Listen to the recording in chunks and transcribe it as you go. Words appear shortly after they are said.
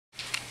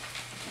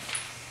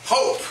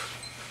Hope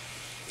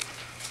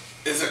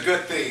is a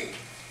good thing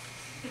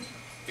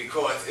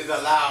because it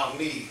allowed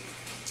me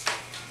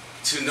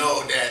to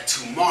know that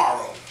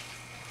tomorrow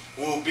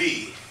will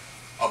be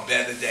a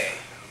better day.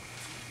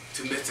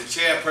 To Mr.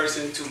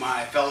 Chairperson, to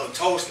my fellow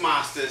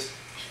Toastmasters,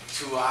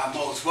 to our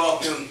most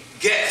welcome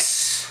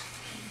guests,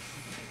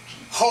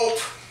 hope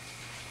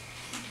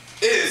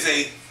is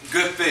a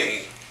good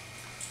thing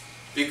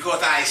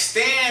because I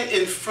stand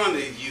in front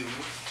of you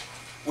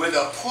with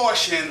a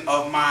portion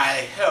of my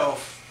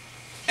health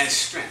and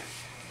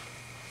strength.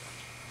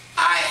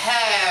 I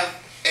have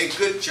a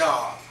good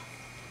job.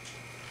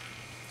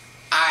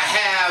 I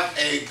have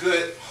a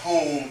good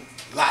home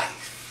life.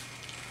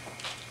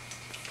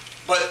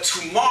 But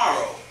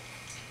tomorrow,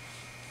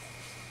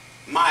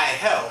 my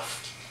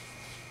health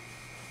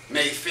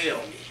may fail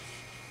me,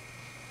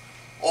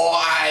 or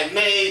I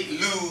may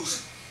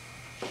lose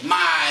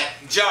my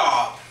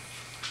job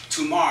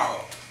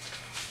tomorrow,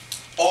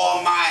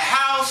 or my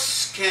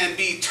house can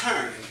be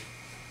turned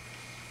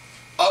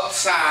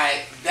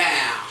upside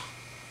down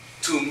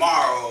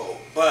tomorrow.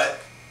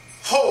 But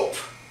hope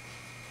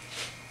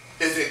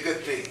is a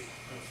good thing.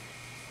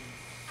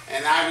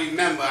 And I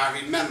remember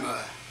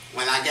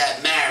when I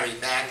got married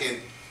back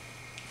in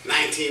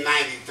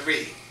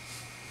 1993,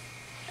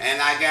 and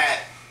I got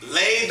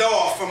laid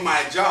off from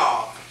my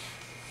job,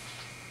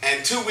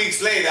 and 2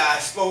 weeks later I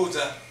was supposed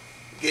to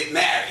get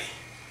married.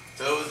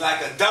 So it was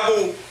like a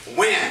double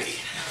whammy.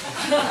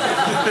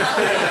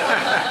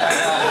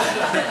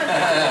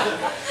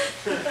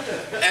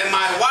 And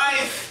my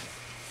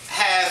wife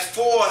has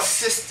 4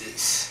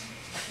 sisters,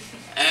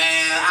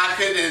 and I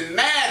could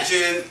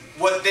imagine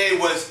what they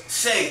was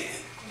saying.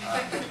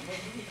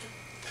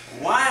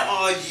 Why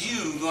are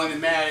you going to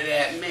marry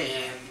that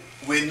man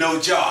with no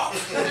job?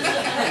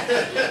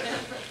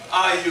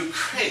 Are you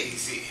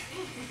crazy?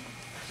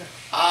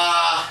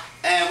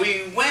 And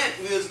we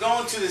was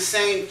going to the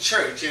same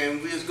church,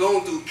 and we was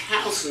going through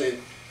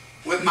counseling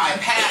with my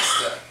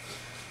pastor.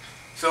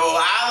 So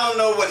I don't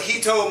know what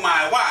he told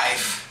my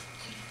wife,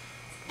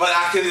 but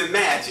I could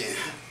imagine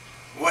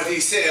what he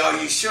said. Are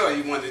you sure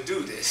you want to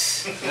do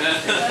this?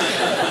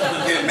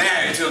 Get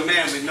married to a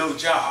man with no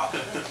job.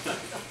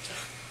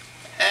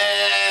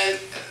 And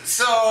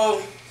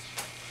so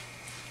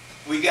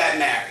we got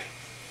married.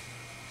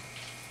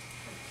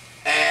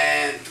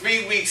 And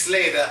 3 weeks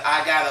later,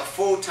 I got a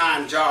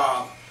full-time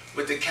job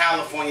with the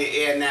California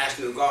Air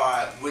National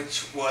Guard,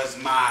 which was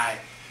my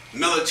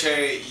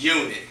military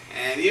unit.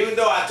 And even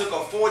though I took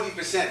a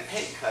 40%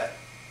 pay cut,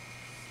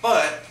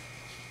 but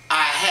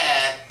I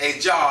had a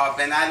job,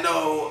 and I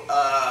know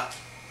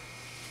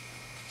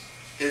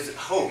his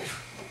hope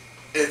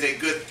is a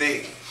good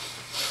thing.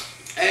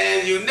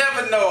 And you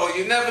never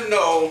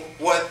know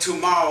what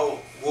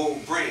tomorrow will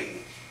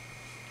bring,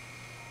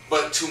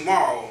 but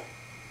tomorrow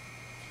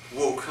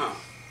will come.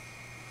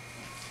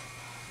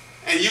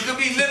 And you could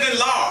be living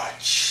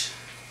large,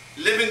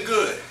 living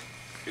good.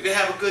 You can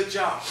have a good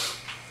job,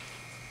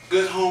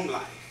 good home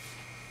life,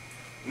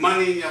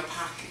 money in your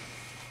pocket.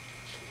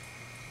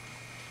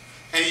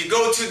 And you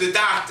go to the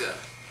doctor,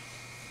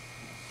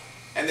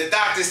 and the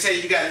doctor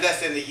says you got less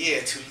than a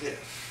year to live.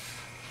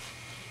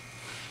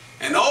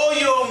 And all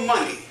your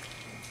money,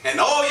 and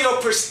all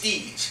your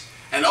prestige,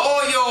 and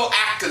all your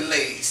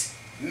accolades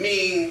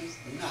mean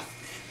nothing.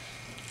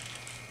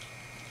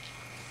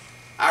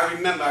 I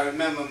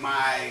remember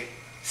my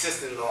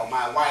sister-in-law,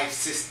 my wife's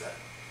sister,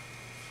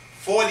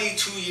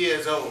 42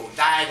 years old,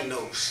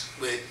 diagnosed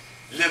with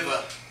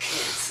liver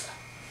cancer.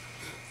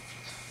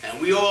 And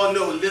we all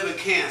know liver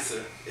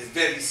cancer is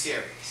very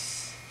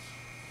serious.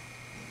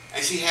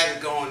 And she had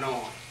it going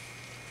on.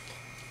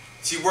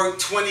 She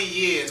worked 20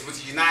 years with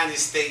the United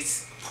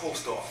States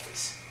Post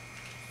Office.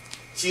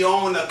 She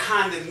owned a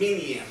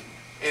condominium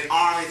in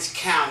Orange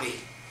County,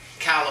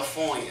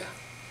 California,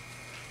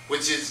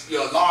 which is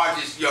your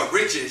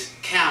richest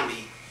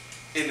county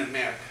in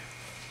America.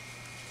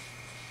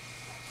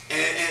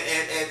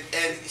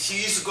 And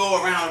she used to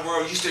go around the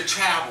world, used to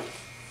travel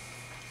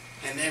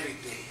and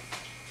everything.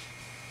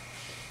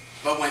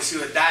 But when she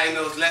was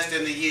diagnosed less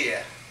than a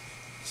year,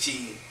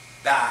 she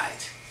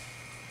died.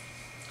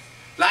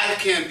 Life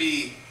can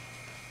be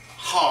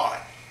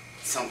hard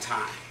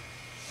sometimes.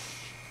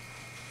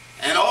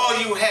 And all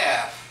you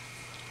have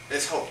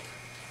is hope.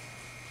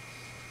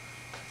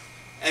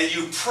 And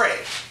you pray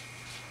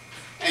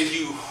and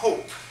you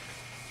hope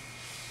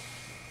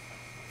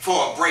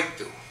for a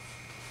breakthrough,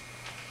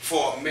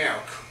 for a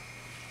miracle.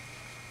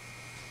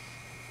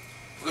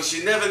 Because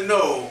you never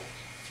know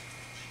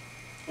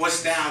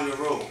what's down the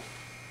road.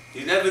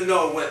 You never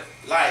know what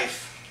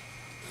life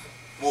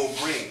will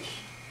bring.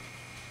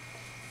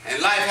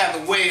 And life has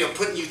a way of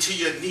putting you to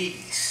your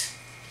knees.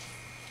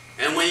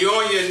 And when you're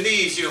on your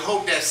knees, you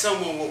hope that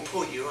someone will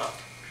pull you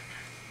up.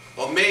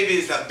 Or maybe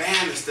it's a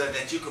banister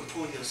that you can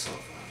pull yourself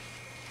up.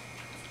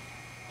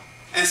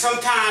 And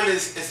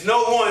sometimes it's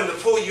no one to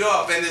pull you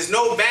up, and there's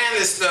no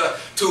banister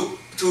to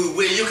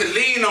where you can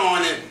lean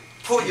on and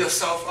pull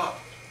yourself up.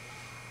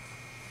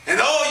 And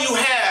all you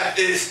have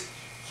is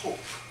hope.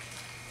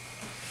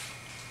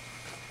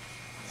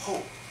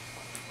 hope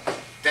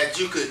that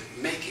you could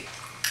make it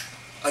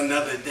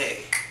another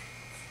day.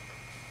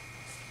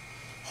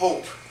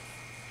 Hope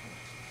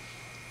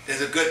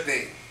is a good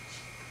thing.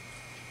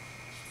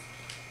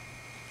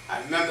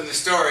 I remember the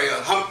story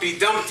of Humpty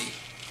Dumpty.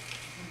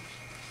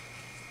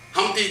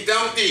 Humpty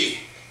Dumpty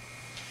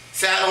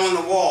sat on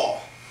the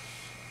wall,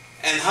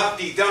 and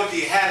Humpty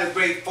Dumpty had a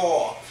great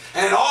fall,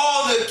 and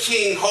all the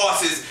king's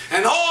horses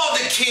and all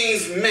the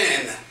king's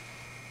men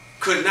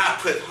could not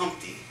put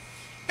Humpty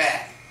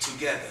back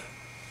together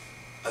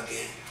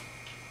again.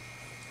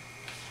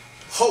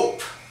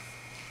 Hope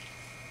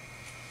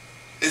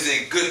is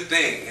a good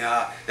thing.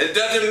 It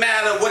doesn't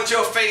matter what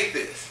your faith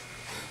is.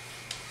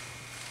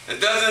 It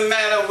doesn't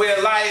matter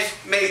where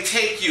life may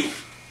take you.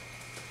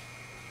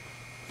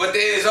 But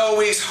there is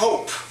always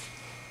hope.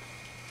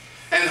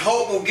 And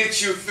hope will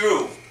get you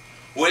through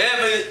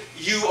whatever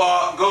you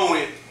are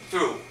going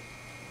through.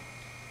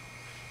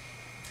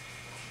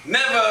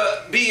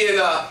 Never be in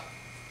a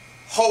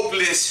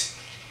hopeless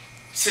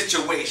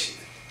situation.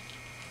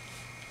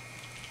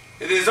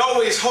 There is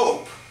always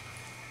hope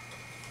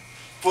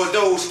for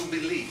those who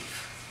believe.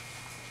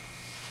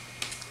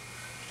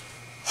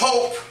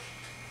 Hope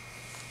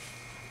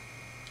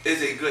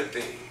is a good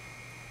thing.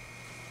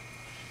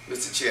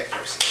 Mr.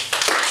 Chairperson.